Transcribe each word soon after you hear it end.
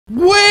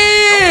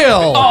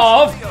Wheel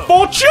of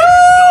Fortune!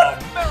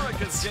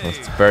 America's game.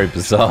 It's a very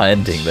bizarre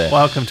ending there.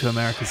 Welcome to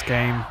America's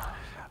Game.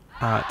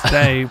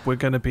 Today we're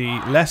going to be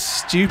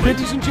less stupid.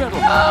 Ladies and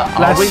gentlemen,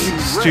 Less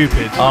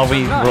stupid. Are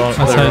we wrong?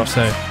 Let's hope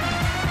so.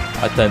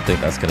 I don't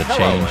think that's going to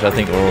change. I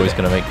think we're always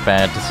going to make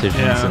bad decisions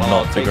Yeah. and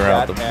Well, not figure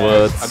out the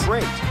words.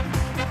 Great.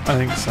 I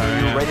think so, You're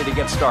yeah. ready to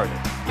get started.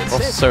 I'm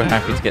so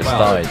happy to get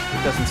started.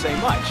 It doesn't say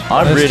much.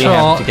 I'm Let's really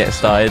start. happy to get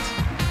started.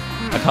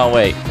 I can't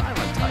wait.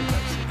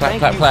 Clap, Thank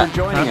clap, you clap. for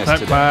joining us Clap,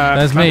 today. clap,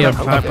 There's clap, me, clap,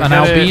 clap, an clap.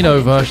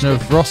 albino version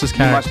of Ross's You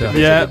must character. have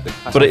Yeah. visited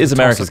the But it is Toss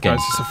America's it, game.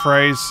 guys. It's a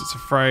phrase. It's a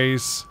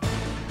phrase.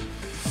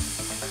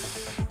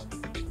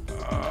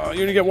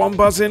 You only get one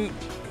buzz in.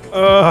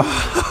 What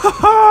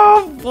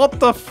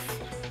the f...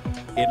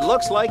 It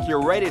looks like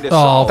you're ready to Oh,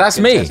 solve. that's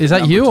me. contestant Is that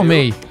number you or 2.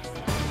 me?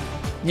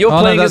 You're Oh,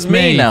 no, playing that's as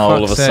me now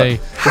all of a fuck's sudden.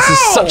 sake. This is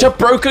such a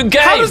broken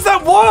game. How does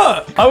that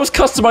work? I was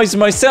customizing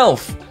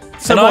myself.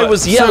 So and I what?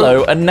 was So-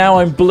 yellow and now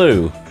I'm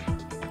blue.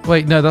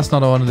 Wait, no, that's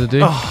not what I wanted to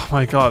do. Oh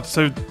my god.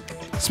 So,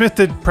 Smith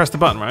did press the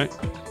button, right?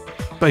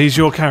 But he's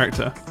your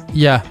character.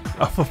 Yeah,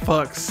 Oh, for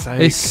fuck's sake.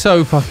 it's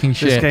so fucking This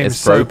shit. game It's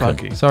is so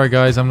broken. buggy. Sorry,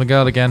 guys, I'm the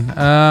girl again.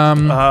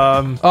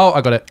 Oh,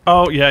 I got it.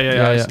 Oh, yeah. I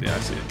Yeah. see, I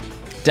see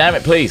it. Damn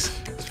it, please.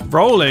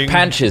 Rolling.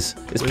 Panches.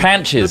 It's with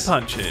panches. The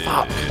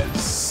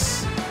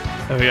punches.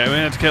 There we go. We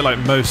have to get like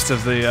most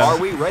of the Are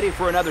we ready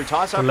for another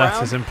toss-up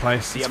letters round? in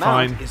place. The It's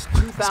amount fine. is a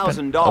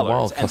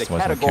while $2,000, and the customizing my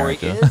category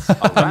character. is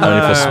Only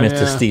around. for Smith to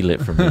yeah. steal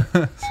it from me.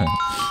 The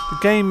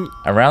game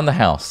Around the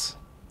house.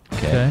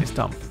 Okay. is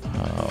dumb.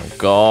 Oh,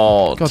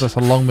 God. God, that's a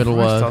long middle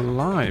Christ word.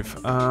 alive.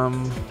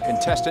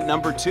 Contestant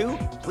number 2,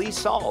 please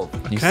solve.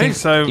 You Okay, think,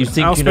 so you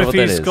think Al you know what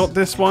that Smithy's is? got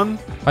this one.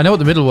 I know what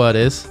the middle word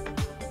is.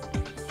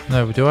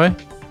 No, do I?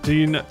 Do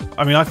you know?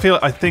 I mean, I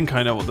think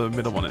I know what the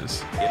middle one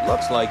is. It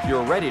looks like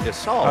you're ready to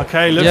solve.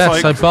 Okay, looks Yes,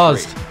 like I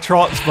buzzed.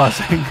 Trot's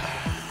buzzing.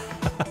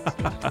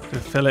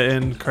 Fill it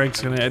in.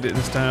 Craig's gonna edit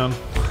this down.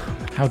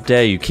 How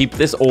dare you? Keep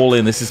this all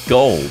in. This is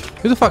gold.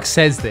 Who the fuck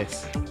says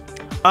this?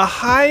 A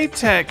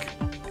high-tech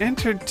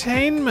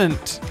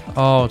entertainment.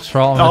 Oh,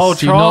 Trot. I Oh,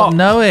 must do Trot. not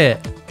know it.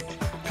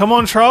 Come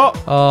on, Trot.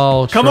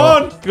 Oh, Come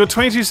Trot. on. You got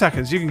 22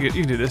 seconds. You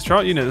can do this,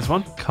 Trot. You know this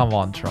one. Come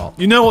on, Trot.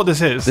 You know what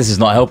this is. This is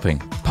not helping.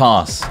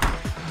 Pass.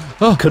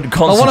 Oh, Couldn't I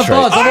want to concentrate.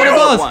 buzz. I want to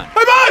buzz. One.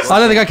 I buzzed. I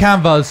don't think I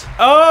can buzz.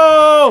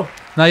 Oh.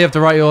 Now you have to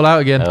write it all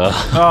out again.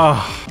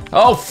 Oh.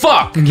 Oh,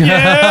 fuck!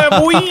 Yeah,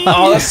 boy.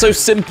 Oh, that's so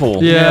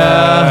simple.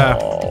 Yeah.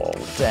 Oh,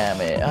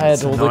 damn it. I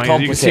had all the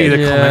Annoying. You can see the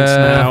complicated. comments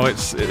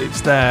Yeah. now.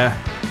 It's there.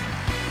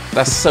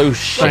 That's so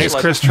shit. Thanks,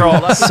 Chris Troll.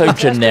 That's so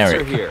Contestants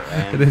generic. are here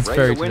and It is ready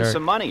very to win generic.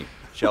 some money.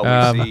 Shall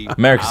we see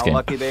America's how game.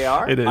 lucky they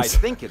are? It is. I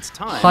think it's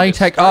time. High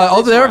tech.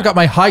 Oh, there I've got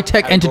my high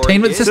tech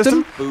entertainment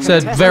system.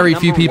 Said very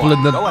few people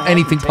in the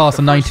anything past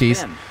the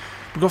 90s.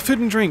 We've got food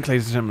and drink,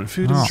 ladies and gentlemen.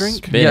 Food Oh, and drink.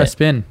 spin. Yeah, it.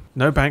 spin.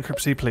 No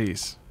bankruptcy,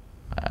 please.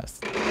 Okay.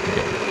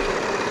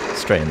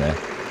 Straight in there.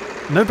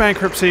 No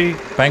bankruptcy.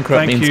 Bankrupt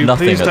Thank means you.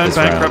 nothing Please at don't this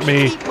bankrupt round.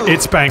 me.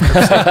 It's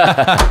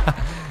bankruptcy.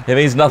 It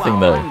means nothing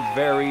though. I'm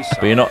very sorry.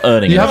 But you're not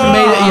earning You it.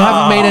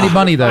 haven't made any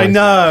money though. I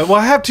know. Well,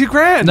 I have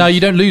 $2,000. No, you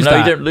don't lose No,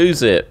 that. you don't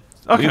lose it.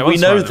 Okay, well, we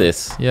that's know fine.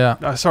 this.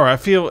 Yeah. Sorry, I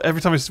feel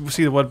every time I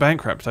see the word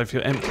bankrupt, I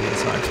feel empty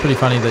inside. Pretty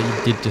funny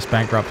that you did just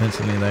bankrupt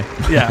instantly though.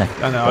 Yeah,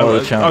 I know. What are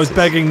the I was chances?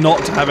 begging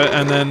not to have it,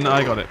 and then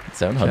I got it.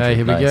 700. Okay,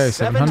 here we nice. go.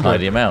 700.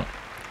 Tidy amount.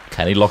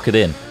 Can he lock it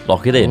in?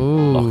 Lock it in.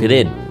 Ooh. Lock it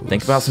in.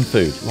 Think about some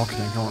food. Lock it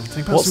in. Go on.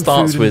 Think about What some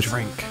starts food with and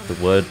drink.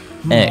 the word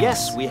X?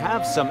 Yes, we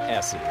have some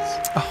S's.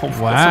 Oh, we've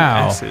got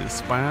Wow. some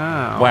S's.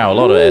 Wow. Wow, a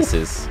lot of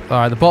S's. All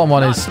right, the bottom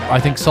one is I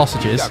think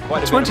sausages. Got quite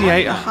a bit of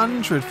money.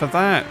 2,800 for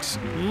that.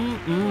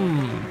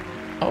 Mm-mm.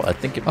 Oh, I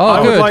think it.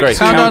 Oh, would good. like Great. to-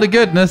 Sound out of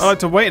goodness. I'd like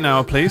to wait an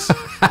hour, please.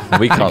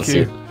 We can't Thank see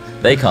you.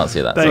 it. They can't see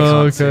that. They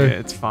Oh, can't see okay. it.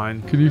 It's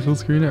fine. Can you full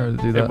screen it or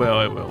do that? It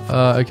will. It will.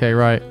 Okay,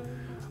 right.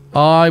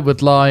 I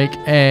would like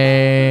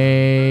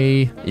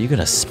a. Are you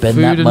gonna spend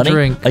Food that and money?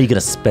 drink. Are you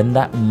gonna spend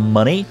that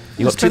money?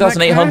 You got Spend that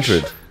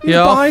 2,800. cash?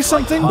 Yeah. Buy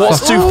something.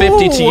 What's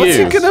 250 to What's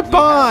you? he gonna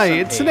buy?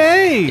 It's an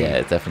A. Yeah,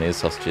 it definitely is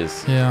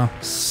sausages. Yeah.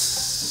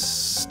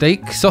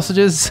 Steak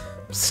sausages.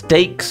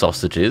 Steak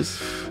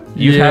sausages.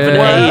 You have an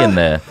Yeah. A in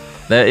there.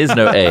 There is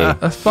no A.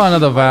 Let's buy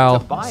another vowel.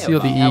 buy a See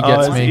what the E vowel.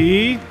 gets it's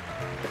me. E.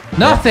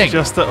 Nothing.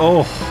 Just the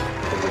oh.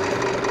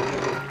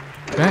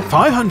 Okay.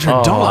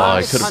 $500. Oh,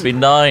 it could have been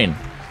 9.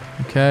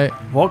 Okay.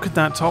 What could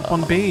that top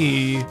one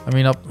be? I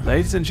mean,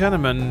 Ladies and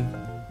gentlemen,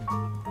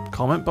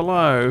 comment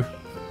below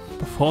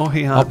before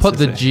he answers I'll put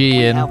the it. G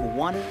We in. have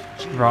one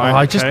G. Right, Oh,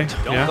 I just- okay.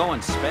 Don't yeah. go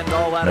and spend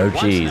all that No at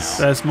once G's.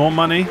 now. There's more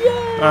money.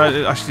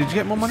 Actually, did you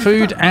get more money?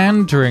 Food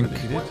and drink.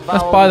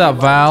 Let's buy that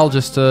vowel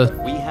just to.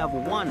 We have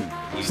one.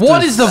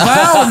 What is the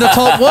vowel in the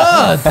top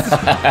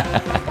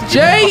word?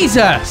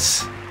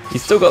 Jesus! You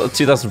still got the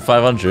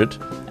 2,500,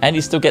 and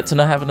you still get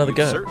to have another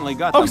go. Certainly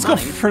got Oh, the he's got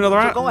money. for another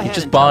So app. go ahead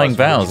just and tell buying us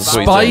what vowels, you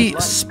that's what he's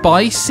found.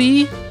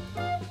 Spicy?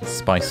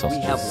 Spice sausages.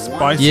 We have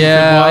Spicy.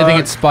 Yeah, I could think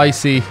work. it's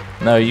spicy.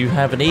 No, you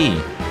have an E.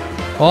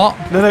 What?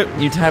 No.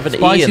 You'd have an E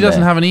Spicy in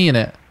doesn't there. have an E in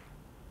it.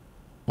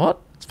 What?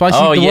 Spicy. Spicy.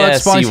 Oh, The yeah, word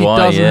spicy CY,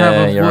 doesn't have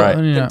yeah, a. you're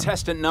right. Yeah.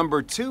 Contestant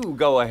number 2,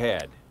 go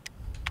ahead.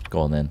 Go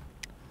on then.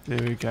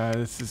 There we go.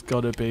 This has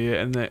got to be it,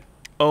 isn't it?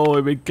 Oh,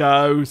 here we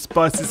go.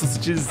 Spicy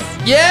sausages.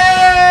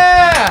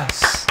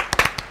 Yes!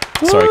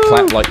 Sorry, Woo!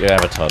 clap like your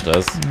avatar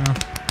does.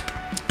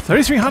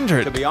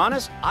 3,300. To be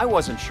honest, I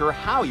wasn't sure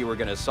how you were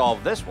going to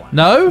solve this one.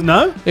 No?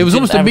 No? It was You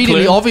almost didn't have a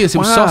immediately clue? obvious it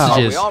was Wow.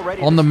 sausages Are we all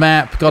ready on the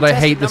map. God, I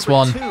hate this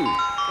one. Contestant number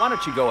 2. Why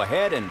don't you go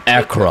ahead and take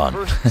Akron.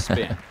 the first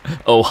spin.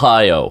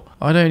 Ohio.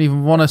 I don't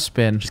even want to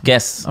spin. Just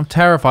guess. I'm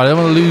terrified. I don't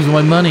want to lose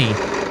my money.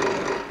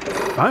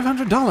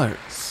 $500.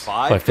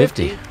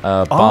 550.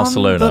 On the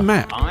Barcelona.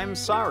 map. I'm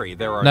sorry,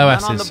 there are No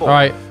none on the S's. board. All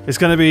right. It's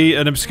going to be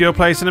an obscure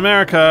place in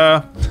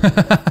America.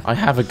 I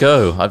have a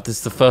go. This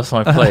is the first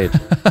time I've played.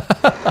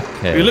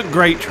 Okay. You look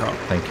great, Trop.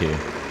 Thank you.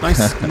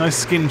 Nice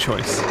skin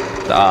choice.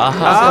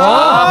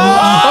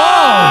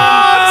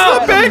 Ah.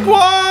 It's the big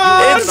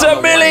one! It's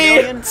a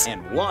million!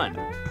 And one.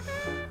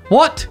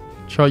 What?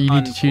 Try. You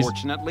need to choose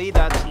Unfortunately,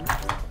 that's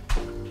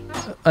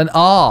an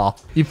R.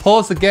 You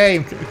pause the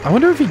game. I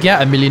wonder if you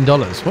get $1 million.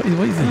 What is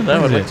it?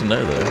 No, I'd like to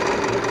know though.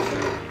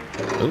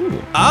 Ooh.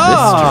 Mystery.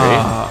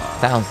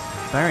 Sounds.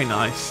 Very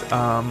nice.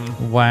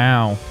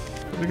 Wow.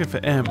 Looking for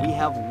M. we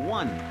have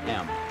one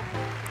M.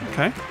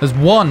 Okay. There's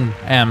one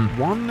M.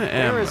 One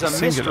M. There is a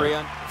singular.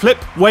 mystery. Flip.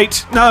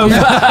 Wait. No.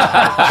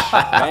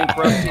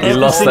 Bankruptcy. You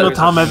lost single that.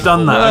 time I've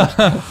done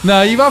that.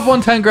 No, you've had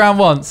won 10 grand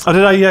once. Oh,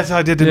 did I? Yes,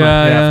 I did, didn't I?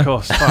 Yeah, Yeah, yeah. of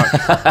course. Fuck.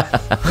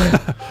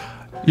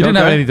 You didn't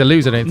have okay? anything to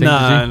lose, I don't think,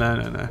 No.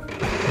 did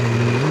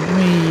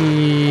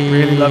you?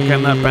 Really love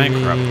getting that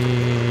bankrupt.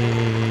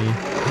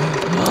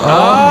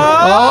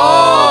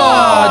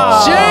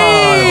 Oh,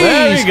 jeez!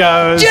 There he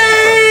goes.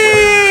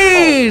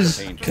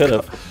 Jeez! Could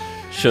have.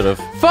 Should have.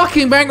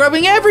 Fucking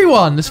bankrupting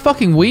everyone! This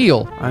fucking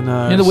wheel. I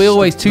know. You know, the wheel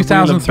weighs The wheel of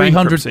 2,300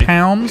 bankruptcy.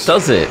 pounds.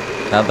 Does it?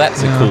 Now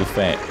that's Yeah. a cool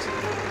fact.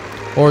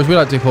 Or as we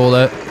like to call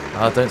it,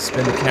 Oh, don't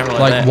spin the camera like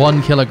like that.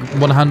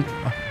 1,000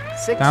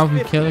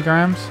 650.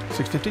 kilograms?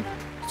 650.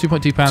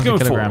 2.2 pounds per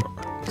kilogram.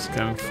 It's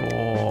going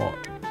for.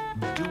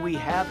 Do we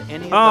have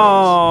any of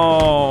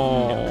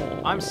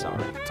Oh. I'm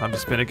sorry. Time to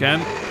spin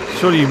again.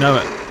 Surely you know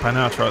it by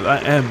now, Troy.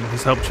 That M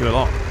has helped you a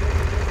lot.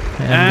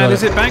 And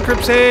is it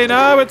bankruptcy?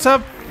 No, it's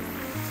a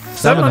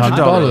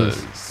 $700.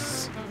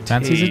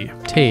 Fancy's T. a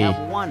T. We have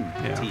one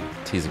Yeah. T.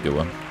 T's a good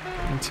one.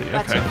 T.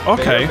 That's Okay. a fair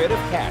Okay. bit of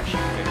cash. you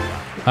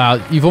picked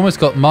up. You've almost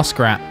got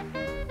muskrat.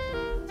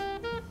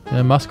 You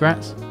know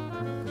muskrats?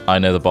 I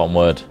know the bottom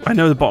word. I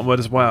know the bottom word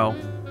as well.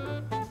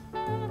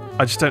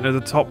 I just don't know the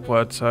top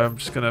word, so I'm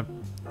just gonna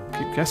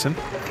keep guessing.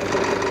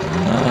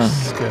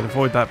 Let's go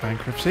avoid that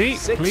bankruptcy,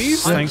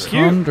 please. Thank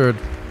you. 600.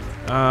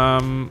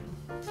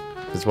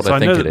 Is what So I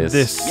think know it that is.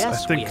 this. Yes, I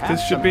we think have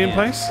this should some be in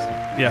hands. place.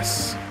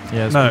 Yes.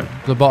 Yeah, it's No. I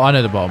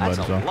know the bottom That's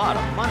word as a well. lot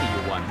of money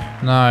you won there.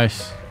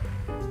 Nice.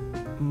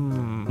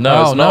 No,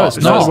 Oh, it's no, not. it's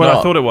It's not No, the word I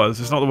not. thought it was.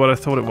 It's not the word I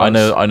thought it was.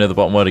 I know the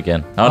bottom word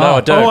again. Oh, no, Oh.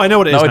 I don't. Oh, I know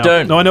what it is No, now. I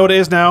don't. No, I know what it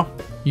is now.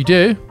 You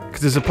do?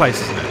 Because there's a place,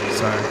 isn't it?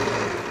 So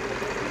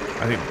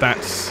I think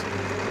that's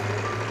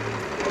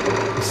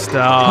the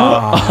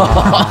star.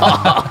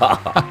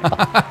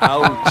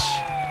 Ouch.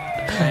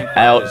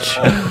 Ouch.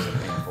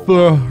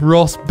 For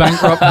Ross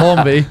bankrupt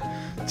Hornby.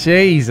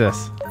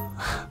 Jesus.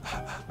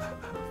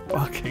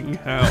 Fucking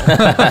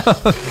hell.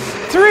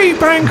 3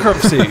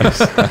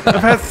 bankruptcies.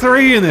 I've had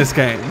 3 in this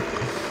game.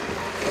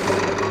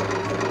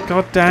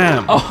 God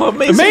damn. Oh,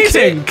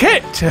 Amazing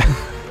kit.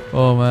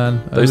 Oh,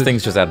 man. Those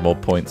things just add more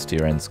points to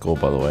your end score,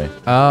 by the way,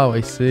 Oh,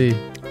 I see.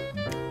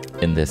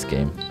 in this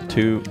game.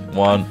 2,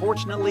 1.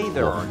 Unfortunately,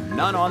 there are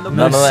none on the No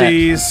None of that.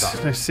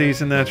 C's. No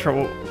C's in there.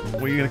 Trouble.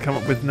 What are you going to come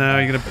up with now?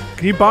 You're gonna.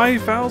 Can you buy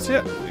fouls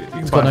yet? You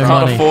can got no fouls.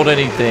 Can't money. afford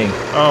anything.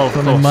 Oh, of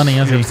Got no course. money,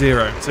 has You he? have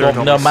zero. Got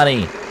no dollars.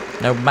 money.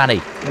 No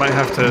money. Might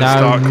have to No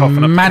start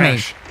coughing up money.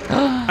 cash.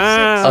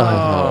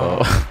 Ah.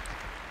 Oh.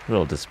 A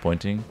little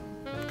disappointing.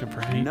 Good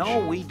for H.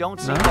 No, we don't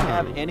seem No. to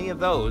have any of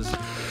those.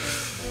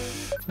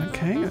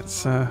 Okay,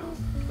 it's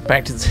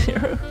Back to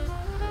 0.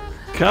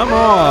 come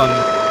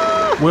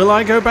on. Will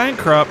I go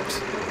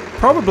bankrupt?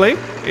 Probably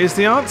is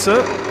the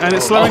answer, and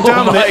it's slowing Oh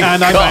down a bit, my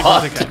and I'm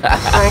God. bankrupt again.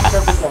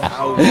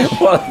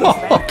 What the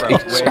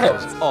Bankrupt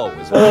wares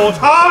always 4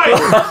 times!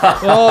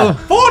 Oh,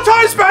 4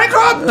 times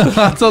bankrupt!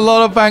 that's a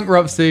lot of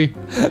bankruptcy.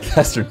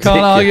 That's ridiculous.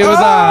 Can't argue with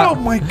Oh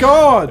that. my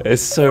god!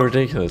 It's so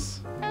ridiculous.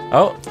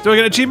 Oh, Do I get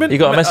an achievement? you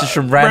got a message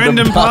from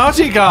random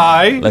party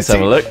guy. Let's have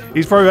a look.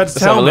 He's probably about to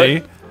Let's have tell a me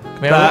look.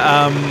 Come here,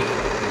 that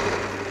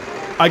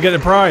I get a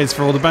prize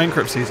for all the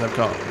bankruptcies I've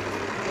got.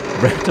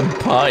 random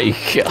pie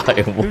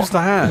guy. Who's What?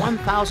 that?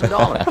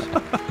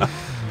 $1,000.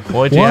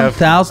 Why do you have?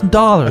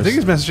 $1,000. I think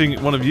he's messaging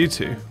one of you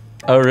two.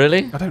 Oh,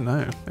 really? I don't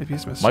know. Maybe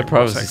he's messaging. My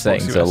privacy Sex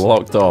settings box are US.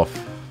 locked off.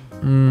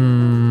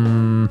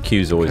 Mm,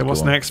 Q's always Okay, what's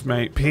good one. next,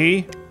 mate?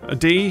 P? A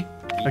D?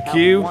 A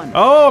Q? one.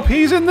 Oh,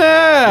 P's in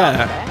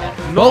there!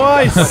 Nice!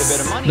 Quite a bit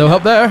of money. no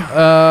help there.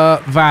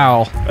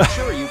 Val.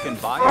 Sure, you can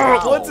buy Oh,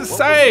 it. what's it What would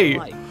say? you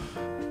like?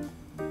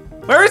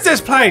 Where is this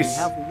place? We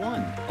have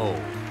one. Oh,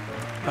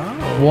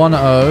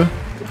 1-0.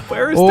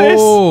 Where is Oh. this?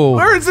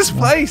 Where is this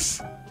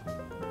place?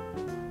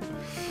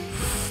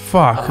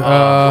 Fuck.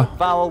 what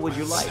vowel would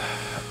you like?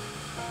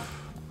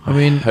 I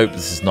mean, Hope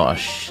this is not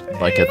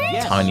like a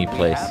Yes, tiny we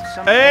place. have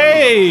some-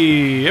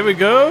 Hey, here we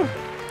go.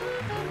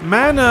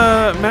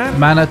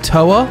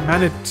 Manitoba?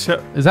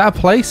 Is that a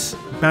place?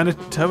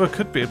 Manitoba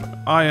could be.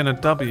 An I and a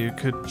W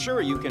could.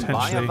 Sure, you can buy a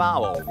Potentially.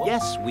 vowel.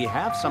 Yes, we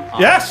have some.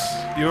 Yes,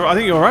 I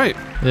think you're right.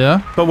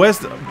 Yeah. But where's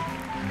this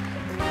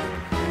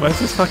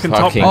fucking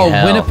top Fucking one? Oh,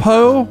 hell.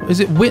 Winnipo? Is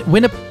it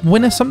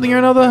Winner something or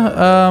another?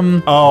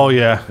 Oh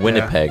yeah.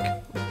 Winnipeg.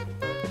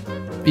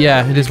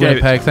 Yeah, it is Gave it-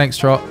 Winnipeg. Thanks,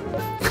 Trot.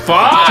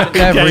 Fuck!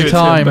 Every Gave it to him,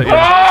 time. but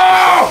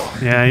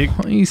yeah, you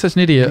You're such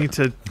an idiot. need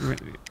to.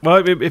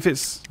 Well, if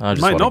it's I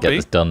just might want not to get be.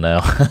 this done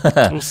now.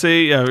 We'll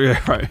see. Yeah,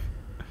 right.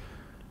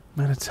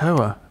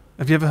 Manitoba.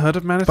 Have you ever heard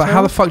of Manitoba? But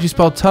how the fuck do you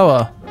spell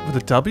Toa? With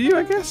a W,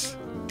 I guess.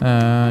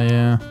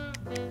 Yeah.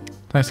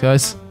 Thanks,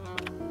 guys.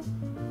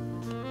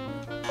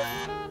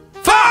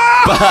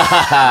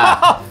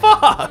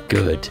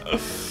 Good.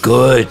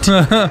 Good.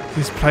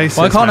 These places.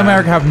 Why can't man.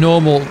 America have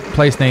normal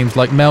place names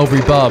like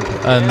Melbury Bub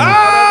and...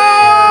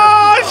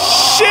 Oh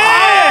shit!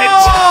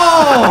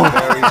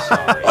 Very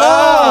sorry.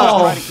 Oh,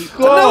 Try to keep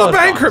Another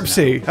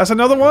bankruptcy. That's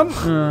another one.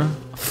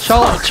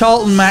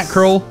 Charlton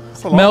Mackerel,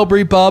 a lot.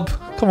 Melbury Bub.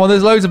 Come on,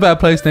 there's loads of bad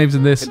place names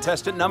in this.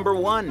 Contestant number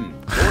 1.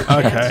 Your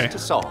Okay. chance to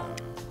solve.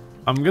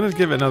 I'm gonna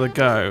give it another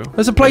go.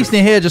 There's a place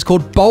near here just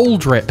called Bowl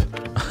Drip.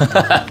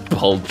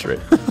 Bold trip.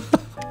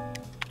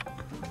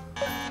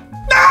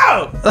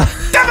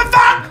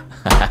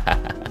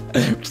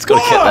 Just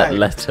gotta get that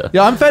letter.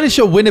 Yeah, I'm fairly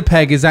sure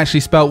Winnipeg is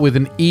actually spelt with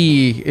an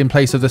E in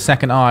place of the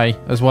second I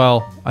as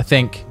well, I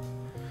think.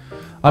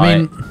 I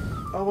mean...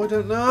 Oh, I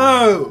don't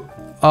know.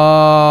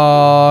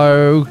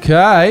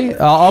 Okay.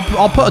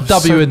 I'll put a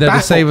W So in there to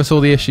baffled. save us all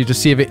the issue,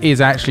 just see if it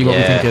is actually what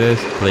we think it is.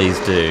 Please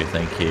do.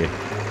 Thank you.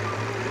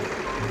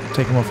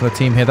 Take him off for the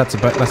team here. That's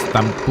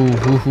damn.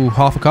 Ooh,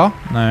 half a car?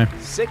 No.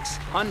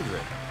 600.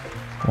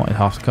 Wanted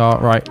half a car.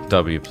 Right.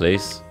 W,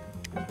 please.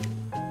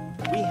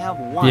 We have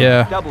 1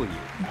 Yeah. W.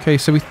 Okay,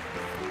 so we We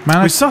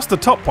Manis. sussed the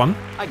top one.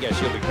 I guess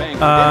you'll be paying for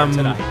dinner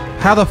tonight.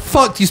 How the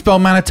fuck do you spell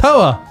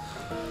Manitoba?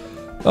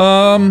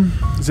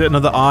 Is it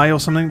another I or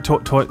something? Like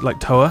Toa? Like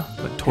Toya?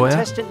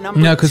 Contestant number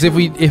No, because if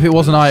it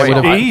wasn't I, it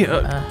would have E?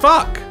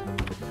 Fuck!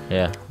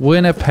 Yeah.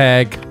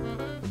 Winnipeg.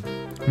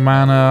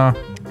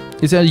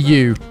 Is it a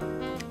U?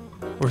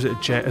 Or is it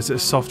a J? Is it a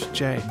soft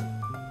J?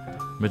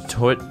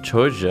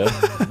 Georgia.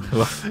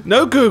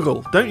 No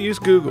Google. Don't use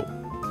Google.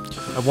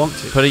 I want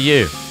to. Put a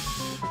U.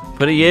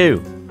 Put a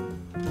U.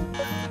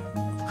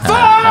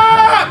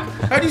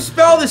 How do you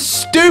spell this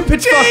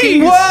stupid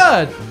fucking word?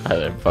 I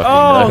don't fucking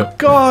Oh know.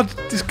 god,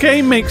 this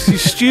game makes you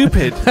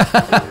stupid.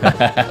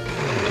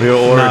 We were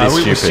already No,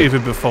 we were stupid.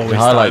 stupid before we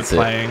started highlights it.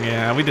 playing.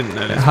 Yeah, we didn't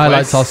know this.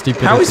 Highlights our place.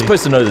 stupidity. How are we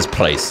supposed to know this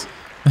place?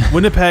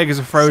 Winnipeg is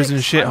a frozen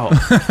shithole.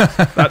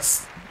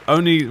 That's my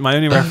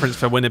only reference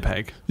for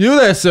Winnipeg. You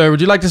there, sir? Would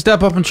you like to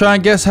step up and try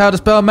and guess how to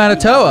spell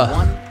Manitoba?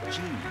 1G.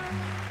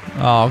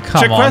 Oh, come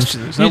Trick on.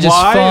 question. There's no You're just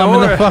Y farming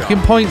or the a- fucking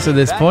points at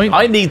this point.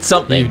 I need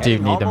something. You do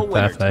need Normal them,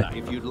 winner fair play. tonight.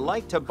 If you'd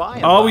like to buy a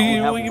Oh, bottle, we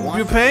have you're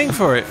one. paying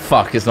for it.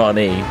 Fuck, it's not an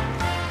E.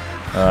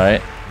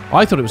 Alright.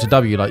 I thought it was a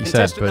W, like you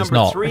said, Contestant but it's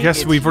number not. 3, I guess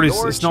it's we've already.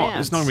 your It's not.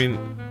 chance. It's not gonna be.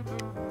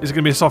 Is it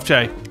gonna be a soft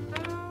J?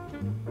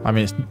 I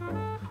mean, it's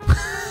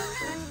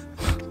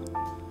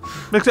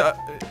Because,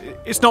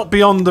 it's not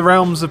beyond the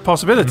realms of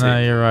possibility. no,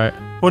 you're right.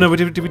 Oh no,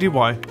 did we do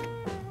Y?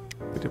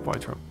 We did Y,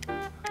 Trump.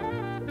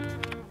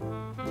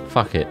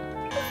 Fuck it.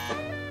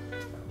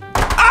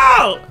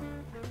 Oh!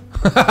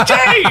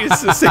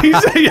 Jeez!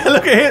 See, yeah,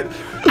 look at it.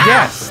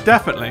 Yes,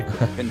 definitely.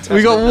 Contestant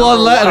We got number one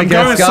letter to I'm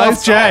guess, going guys.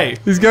 soft J.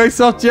 He's going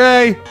soft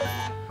J.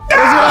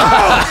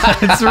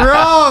 It's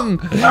wrong.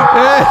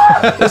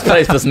 This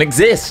place doesn't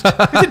exist.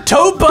 Is it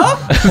Toba?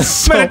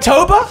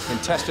 Manitoba?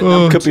 Contestant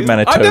number Could be 2.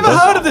 Manitoba. I've never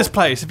heard of this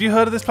place. Have you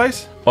heard of this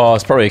place? Oh,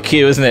 it's probably a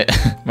Q, isn't it?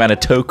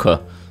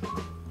 Manitoba.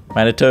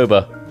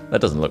 Manitoba. That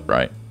doesn't look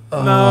right.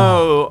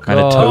 No.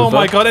 Manitoba. Oh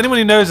my god, anyone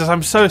who knows this,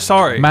 I'm so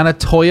sorry.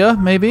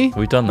 Manitoya, maybe?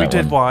 We've done we that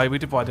did one. Y,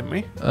 didn't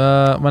we?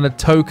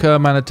 Manitoka,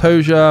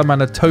 Manitoja,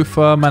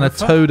 Manitofa,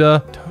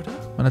 Manitoda,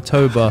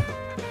 Manitoba.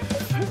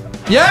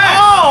 Yeah!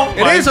 Oh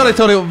It is what I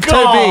thought it was.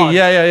 God. B.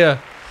 Yeah.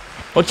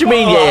 What do you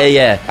mean?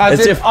 Yeah. As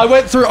if I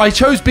went through, I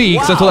chose B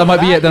because I thought that might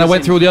be it. Then I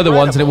went through all the other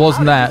ones and it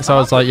wasn't that. So I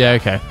was like, yeah,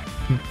 okay.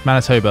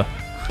 Manitoba.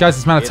 Guys,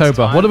 it's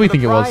Manitoba. What do we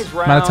think it was?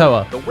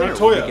 Manitoba. The winner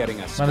will be Manitoba. getting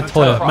a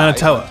Manitoba. prize.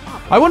 Manitoba.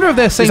 I wonder if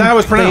they're saying Is that how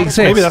it's they pronounced?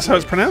 exist. Maybe that's how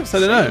it's pronounced? I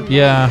don't know.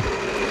 Yeah.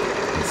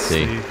 Let's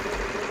see.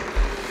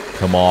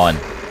 Come on.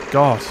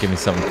 God. Give me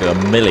something good. A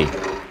milli.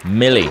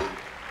 Milli.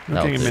 I'm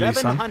getting a milli,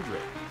 son. 700.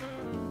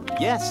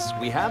 Yes,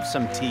 we have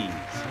some T's.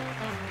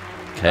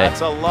 Okay.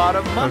 That's a lot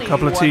of money. A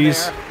couple of you won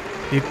T's. there.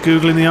 You're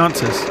Googling the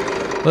answers.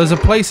 There's a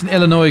place in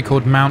Illinois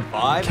called Mount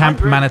 500.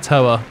 Camp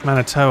Manitoba,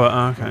 Manitoba,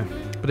 oh, okay.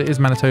 but it is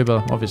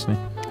Manitoba, obviously.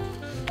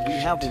 We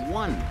have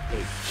 1H.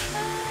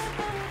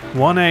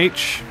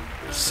 1H.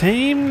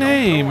 Same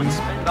name. Don't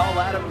spend all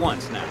that at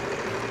once now.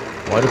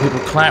 Why do people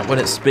clap when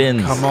it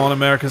spins? Come on,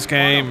 America's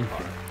game.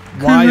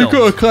 They've got to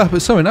Wild. clap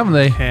at something, haven't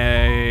they?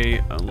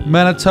 Okay.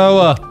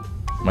 Manitoba.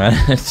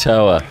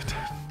 Manitoba.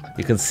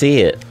 You can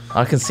see it.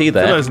 I can see I thought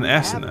that. there was an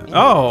S in there.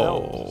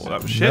 Oh,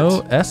 that was shit.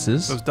 No That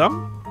S's. was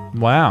dumb.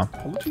 Wow.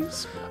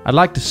 Apologies. I'd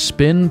like to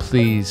spin,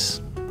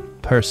 please,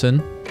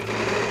 person.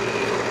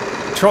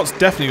 Trot's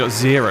definitely got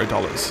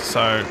 $0.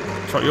 So,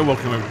 Trot, you're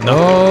walking with nothing.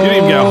 Oh, you didn't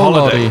even get a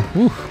holiday. Lordy.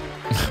 Woo.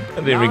 I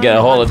didn't even get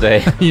a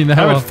holiday. You know.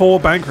 I had 4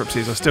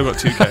 bankruptcies. I still got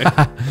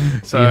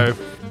 2K. So, He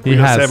what do you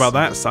got to has. say about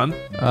that, son?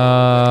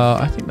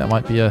 I think that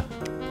might be a...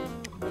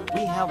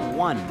 We have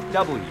 1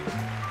 W.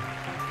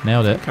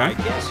 Nailed it. I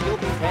Okay. guess you'll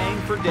be paying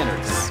for dinner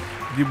tonight.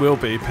 You will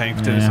be paying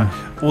for dinner. Yeah.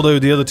 tonight. Although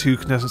the other 2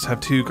 contestants have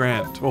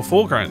 $2,000. Or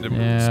 $4,000 in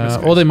Yeah. Smith's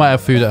Or they case. might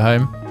have food at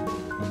home.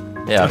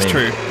 Yeah, That's I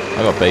mean, true.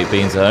 I got baked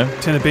beans at home.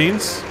 Tin of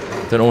beans.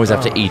 Don't always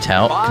have to eat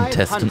out, 500.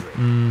 contestant.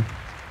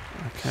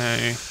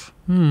 Okay.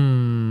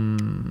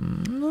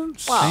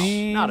 Wow,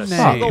 not a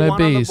Fuck, single no one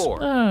bees. on the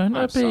board. No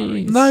I'm sorry.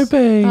 bees. No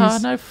bees. Oh,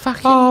 no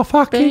fucking Oh,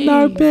 fucking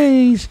no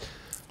bees.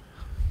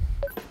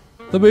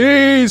 The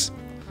bees.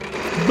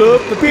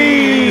 The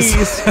bees.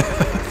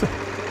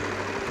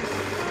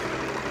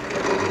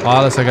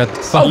 Oh, looks like a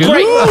fucking...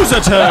 great. Loser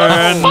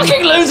turn.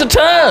 Fucking lose a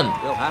turn!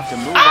 We'll have to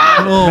move on.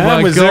 Oh Man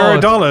my with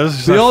god.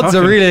 $0. The odds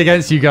are really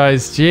against you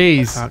guys.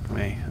 Jeez. Fuck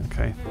me.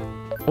 Okay.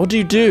 What do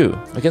you do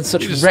against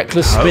such just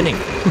reckless hope. spinning?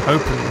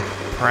 Hope and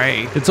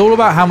pray. It's all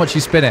about how much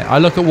you spin it. I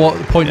look at what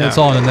point Yeah. it's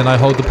on and then I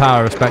hold the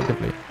power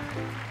respectively.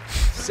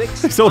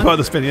 6. It's all about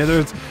the spinning. Yeah,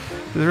 there's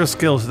a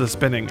skill to the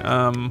spinning.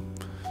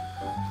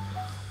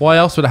 Why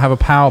else would I have a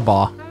power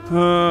bar?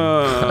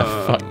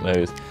 Fuck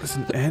knows. There's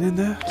an N in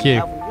there. We Q.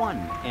 have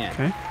 1 N.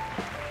 Okay.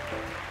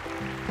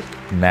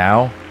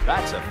 Now,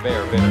 That's a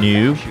fair bit of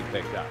New. cash you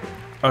picked up.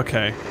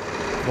 Okay.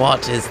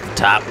 what is the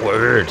top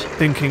word?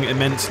 Thinking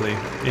immensely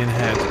in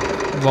head.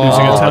 Oh,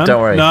 Losing a turn.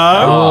 don't worry.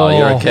 No. Oh,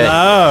 you're okay.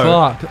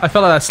 No. Fuck. I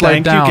felt like that slowed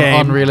Thank you, down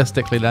game.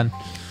 unrealistically then.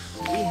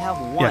 We have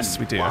 1. Yes,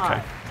 we do. Y.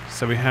 Okay.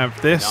 So we have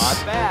this.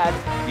 Not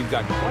bad. You've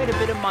got quite a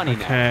bit of money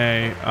now.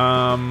 Okay.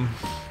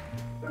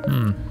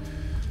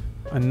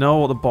 I know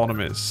what the bottom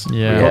is.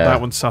 Yeah. We got Yeah.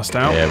 that one sussed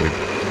out. Yeah, we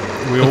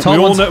We top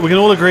all one's- know, we can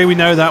all agree we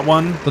know that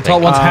one. The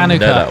top one's Um, know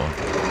that Hanukkah.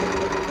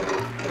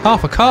 one.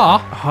 Half a car.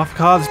 Half a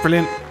car, that's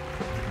brilliant.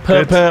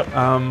 Perp, Good.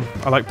 perp.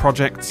 I like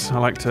projects. I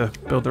like to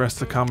build the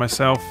rest of the car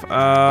myself.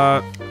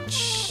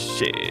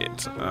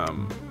 Shit.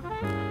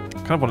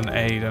 Kind of want an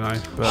A, don't I?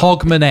 But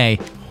Hogmanay.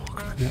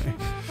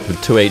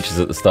 With 2 H's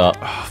at the start.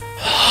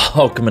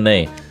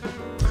 Hogmanay.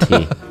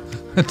 T.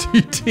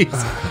 2 T's. We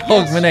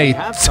Hogmanay.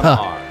 have some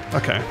R.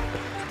 okay.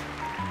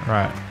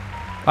 Right.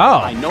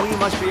 I Oh. know you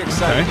must be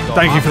excited. Okay. to go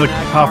Thank you hop for in the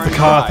that half the and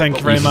car, drive, thank but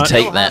you very we much. still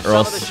Take have that, some of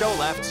Ross. the show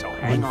left, so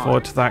hang Looking on.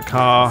 forward to that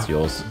car. It's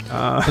yours.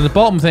 So the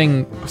bottom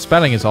thing,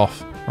 spelling is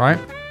off, right?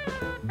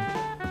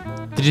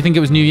 Did you think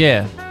it was New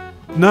Year?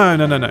 No.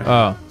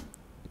 Oh.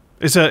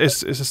 It's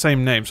the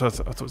same name, so I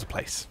thought it was a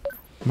place.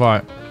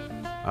 Right.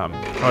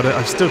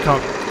 I still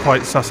can't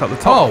quite suss out the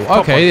top. Oh, top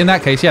okay. one. In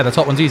that case, yeah, the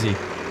top one's easy.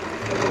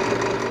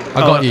 I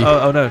got you.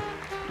 Oh no.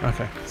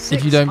 Okay.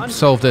 If you don't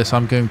solve this,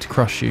 I'm going to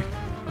crush you.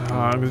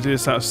 I'm going to do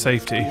this out of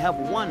safety. We have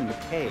 1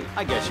 K.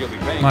 I guess you'll be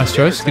paying Nice for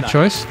dinner choice. Good tonight.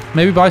 choice.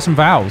 Maybe buy some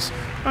vowels.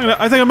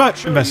 I think I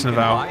might invest in a You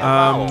can buy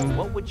vowel.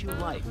 What would you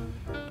like?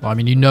 Well, I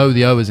mean, you know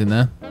the O is in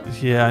there.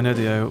 Yeah, I know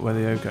the O, where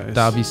the O goes.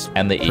 That would be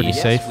And the pretty E.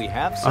 Yes, safe. we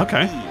have some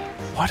Okay. E's.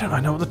 Why don't I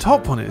know what the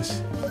top one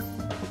is?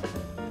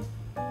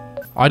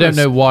 I don't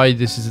know why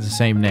this is the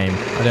same name.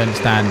 I don't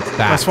understand that.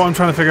 That's why I'm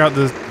trying to figure out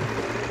the.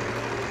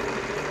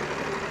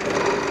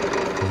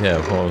 Yeah,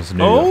 what was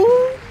New York?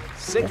 Oh.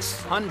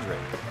 600.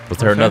 Was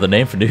there another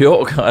name for New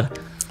York?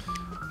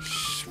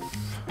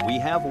 We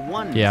have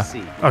 1 Yeah.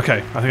 C. Okay,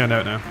 I think I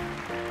know it now.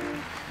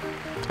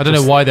 I don't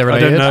know why they're I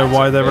related. don't know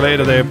why they're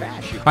related. Are they?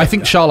 I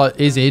think Charlotte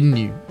is in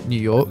New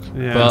York,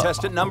 Yeah. but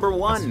Contestant number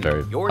 1.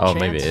 very- Your oh, chance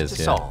maybe it is, to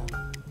yeah. solve.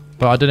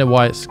 I don't know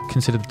why it's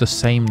considered the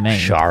same name.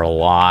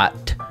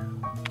 Charlotte,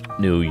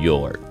 New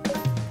York.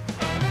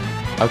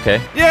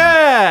 Okay.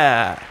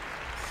 Yeah.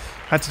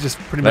 Had to just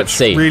pretty Let's much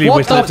see. really What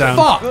whittle the it down.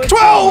 fuck?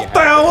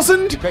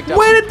 12,000. Picked up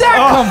Where did that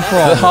come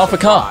from? Half a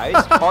car.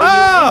 Guys,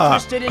 are you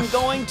interested in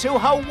going to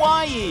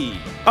Hawaii?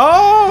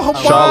 Oh,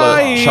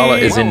 Hawaii.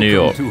 Charlotte is in New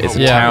York. It's a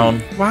Yeah.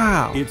 town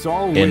Wow. It's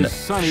always in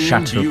sunny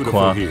and beautiful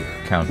Chautauqua here.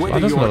 County. Whether That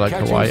doesn't you're look like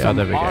catching Hawaii. Oh, some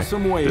there we go.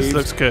 awesome waves This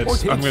looks good. or I'm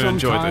take gonna some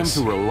enjoy time this.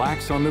 to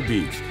relax on the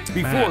beach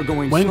before Man,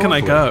 going when can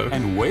I snorkeling go?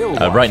 and whale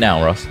Right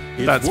now, Ross.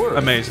 It's That's worth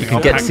amazing. You can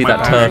I'll get to pack see my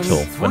that bags.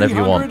 turtle whenever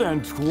you want.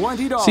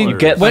 $320. See, You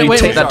get Wait, you wait,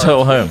 take wait. that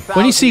turtle home.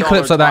 When you see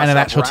clips like that in an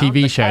actual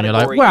TV show and you're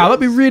like, wow, that'd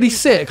be really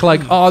sick.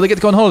 Like, oh, they get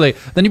to go on holiday.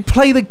 Then you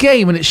play the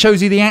game and it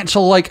shows you the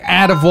actual like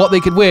ad of what they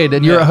could win,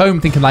 and you're at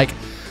home thinking like,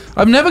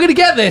 I'm never gonna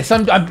get this.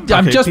 I'm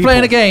just people.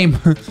 playing a game.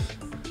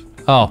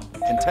 Oh,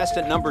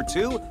 Contestant number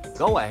 2,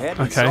 go ahead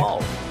and Okay.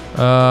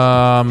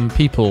 solve.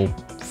 people,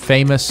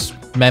 famous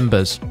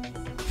members.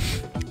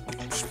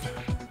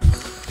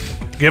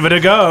 Give it a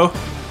go.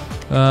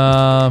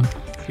 Um,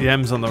 The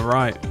M's on the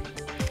right.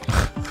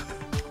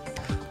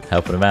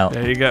 Helping him out.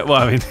 There you go.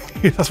 Well, I mean,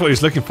 that's what he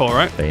was looking for,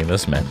 right?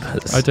 Famous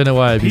members. I don't know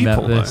why I'd be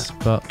People, at this,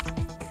 but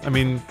I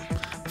mean,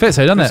 fits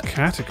though, doesn't this it?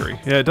 category.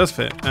 Yeah, it does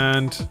fit.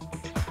 And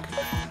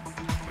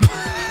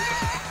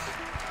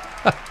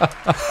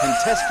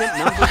Contestant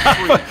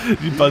number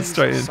 3. You buzz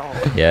straight in.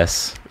 Solid.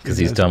 Yes, because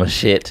he's dumb as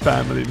shit.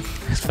 Family.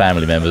 His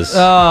family members.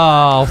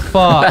 Oh,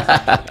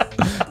 fuck.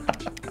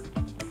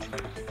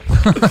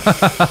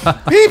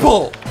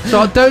 People!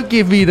 So don't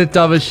give me the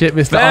dumbest shit,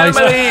 Mr. Ice.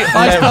 Family.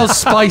 I spell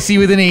spicy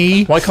with an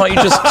E. Why can't you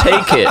just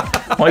take it?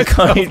 Why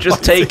can't you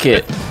just take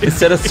it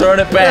instead of throwing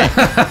it back?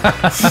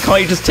 Why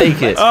can't you just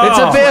take it? It's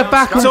a bit of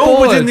back and It's all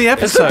forth. within the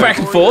episode. It's back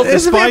and forth.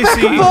 It's a bit back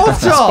and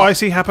forth, The John.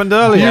 spicy happened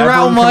earlier. You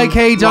rattle Everyone my can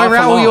cage, I laugh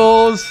rattle along.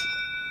 yours.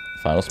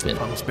 Final spin.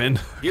 Final spin.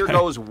 Here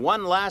goes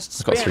one last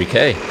I've spin. got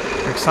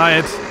 3k.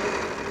 Excited.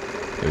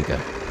 Here we go.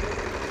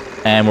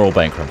 And we're all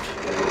bankrupt.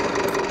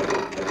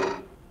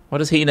 Why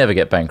does he never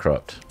get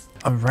bankrupt?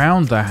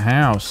 Around the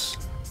house.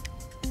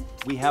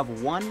 We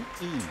have 1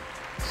 E.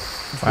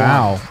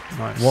 Wow.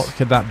 Nice. What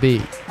could that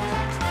be?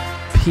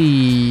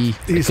 P.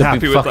 He's Could happy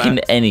be with fucking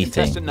that. anything.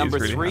 Contestant number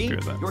really 3, happy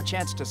with that. your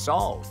chance to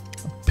solve.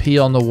 P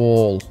on the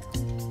wall.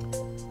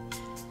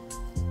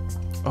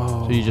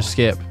 Oh. So you just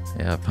skip.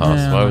 Yeah, pass.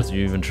 Yeah. Why would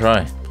you even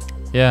try?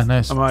 Yeah,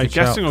 no. Am I good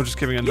shout. guessing or just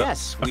giving a no?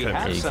 Yes, we Okay.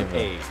 have you some give it.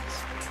 A's.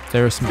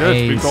 There are some Good.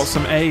 A's. We've got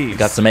some A's.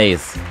 Got some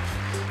A's.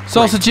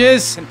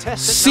 Sausages. Contestant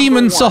Semen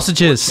number 1,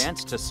 sausages. your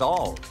chance to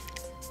solve.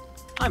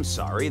 I'm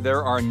sorry,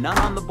 there are none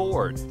on the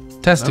board.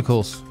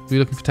 Testicles. We're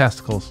looking for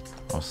testicles.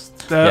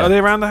 Yeah. Are they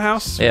around the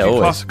house? Yeah, Would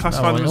you always.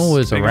 classify No, them as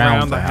always being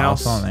around the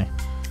house, aren't they?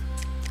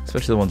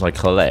 Especially the ones I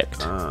collect.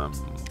 just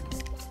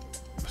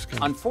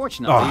gonna-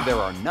 Unfortunately, there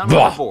are none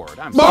on the board.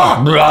 I'm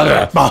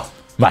sorry.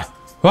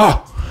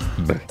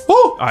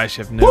 I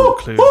actually have no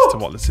clue as to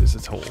what this is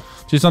at all. Do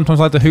you sometimes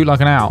like to hoot like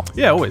an owl?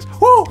 Yeah, always.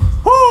 Woo!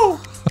 Woo!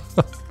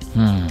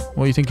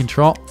 What are you thinking,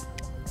 Trot?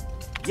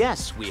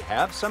 Yes, we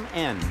have some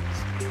N's.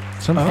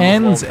 Some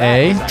ends, Well, that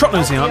eh? is a Trot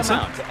knows the healthy answer.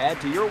 amount to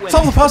add to your winnings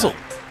Solve the puzzle.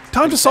 tonight.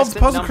 Time to solve the Contestant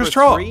puzzle, number Chris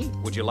Trot. 3,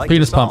 would you like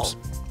Penis to solve? pumps.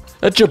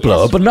 A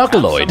jablo Yes, we have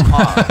binoculoid. some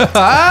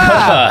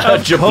R's.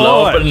 A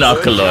jablo course. Good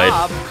binoculoid.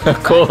 job.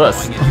 Of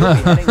course. Going into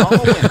it, hitting all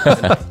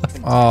the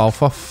winners. Oh,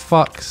 for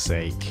fuck's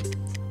sake.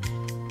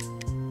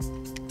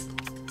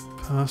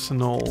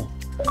 Personal.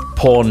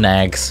 Poor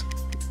nags.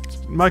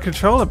 My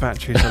controller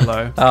batteries are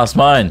low. Oh, it's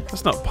mine.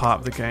 That's not part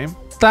of the game.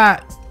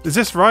 That. Is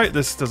this right?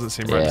 This doesn't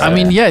seem right. Yeah. I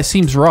mean, yeah, it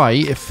seems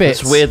right. It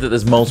fits. It's weird that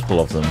there's multiple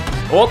of them.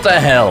 What the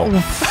hell?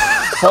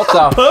 What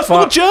the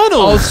Personal fuck?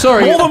 journal. Oh,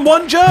 sorry. More than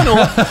one journal.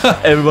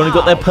 Everyone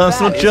got their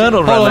personal that is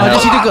journal Hold around on,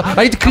 the house.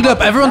 I need to clean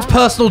up. Everyone's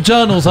personal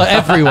journals are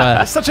everywhere.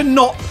 That's such a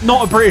not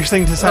a British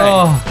thing to say.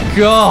 Oh,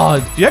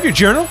 God. Do you have your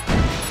journal?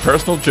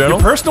 Personal journal?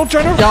 Personal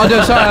journal? Yeah,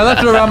 no, sorry, I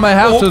left it around my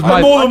house with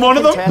my... more than one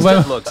of them?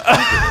 Contestant looks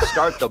eager to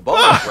start the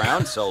bonus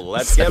round, so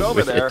let's get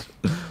over there.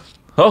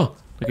 Oh,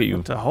 look at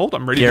you To hold,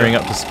 I'm ready. gearing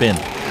up to spin.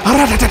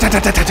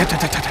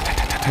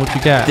 What'd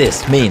you get?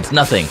 This means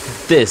nothing.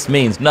 This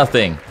means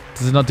nothing.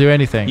 Does it not do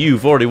anything?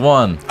 You've already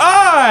won.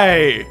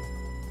 Aye!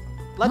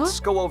 Let's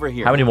go over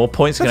here. How many more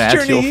points can I Let's add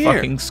to your journey here.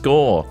 fucking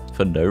score?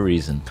 For no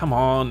reason. Come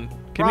on.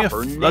 Give me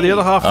Proper the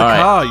other half of the All right.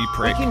 car, you I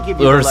prick. can give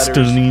you the letters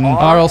Erstein.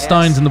 R.L.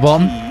 Stein's in the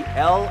bottom.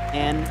 L,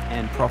 N,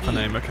 and Proper E.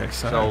 name, okay,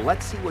 So so.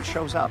 let's see what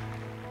shows up.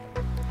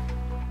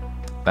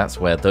 That's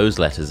where those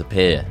letters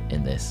appear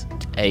in this.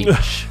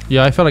 H.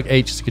 Yeah, I feel like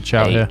H is a good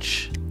shout here.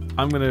 H.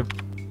 I'm gonna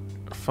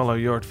follow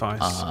your advice.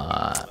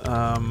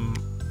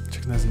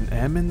 Checking there's an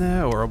M in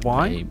there or a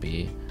Y?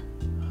 Maybe.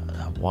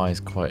 Y is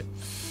quite.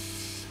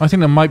 I think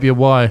there might be a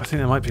Y. I think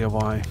there might be a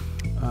Y.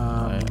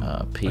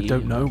 P. I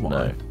don't know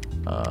why.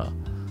 No.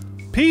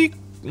 P?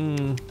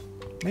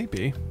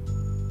 Maybe.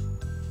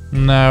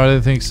 No, I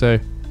don't think so.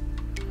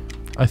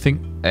 I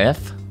think...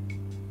 F.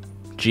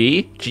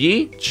 G.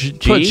 G.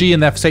 Put G in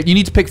there for sake. You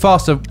need to pick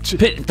faster.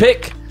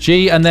 Pick.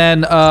 G and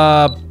then A.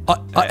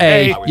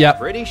 I was Yep.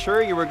 pretty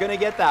sure you were going to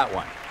get that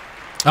one.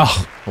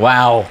 Oh,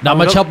 Wow. not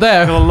much help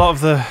there. Got a lot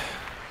of the.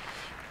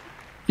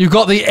 You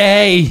got the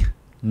A.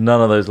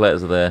 None of those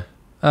letters are there.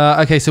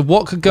 Okay, so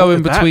what could go What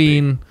in could that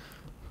between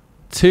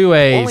two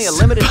A's? Only a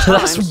limited time,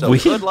 That's so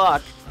weird. good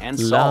luck and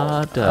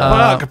solve.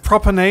 Lada. like a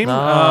proper name?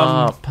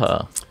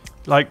 Lapa.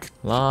 Like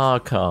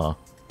Laka.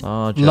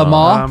 Larger.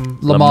 Lamar?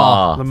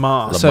 Lamar.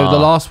 Lamar. So the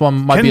last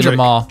one might be Kendrick.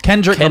 Lamar.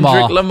 Kendrick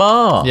Kendrick Lamar.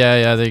 Lamar.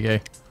 Yeah, there you go.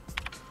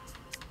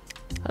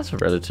 That's a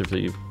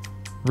relatively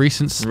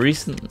Recent.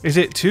 recent. Is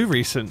it too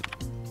recent?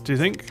 Do you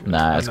think?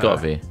 Nah, it's No. got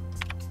to be.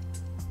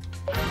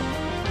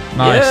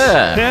 Nice.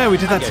 Yeah. Yeah, we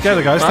did that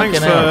together, guys. Fucking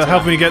Thanks for hell.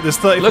 helping me get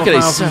this Look at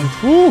these.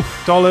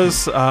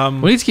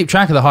 $34,000. We need to keep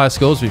track of the higher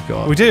scores we've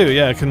got. We do,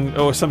 yeah.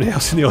 Or somebody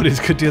else in the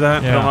audience could do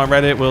that. Yeah. Put on our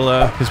Reddit. We'll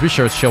Because we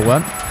sure as shit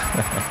weren't.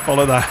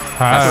 follow that.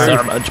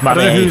 So much I don't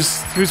know money.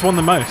 who's won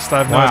the most. I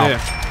have no Wow. idea.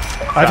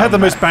 I've had the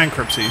most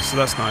bankruptcies, so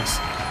that's nice.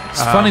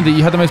 It's funny that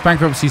you had the most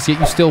bankruptcies, yet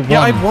you still won.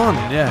 Yeah, I won.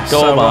 Yeah.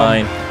 Gold so,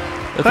 mine.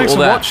 Look Thanks at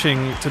for all that.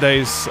 watching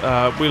today's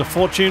Wheel of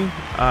Fortune.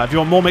 If you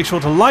want more, make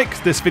sure to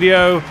like this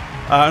video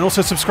and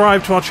also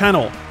subscribe to our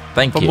channel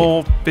Thank for you.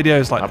 more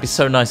videos like That'd be this.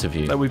 so nice of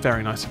you. That would be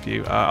very nice of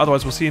you.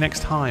 Otherwise, we'll see you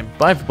next time.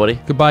 Bye, everybody.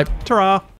 Goodbye. Ta-ra!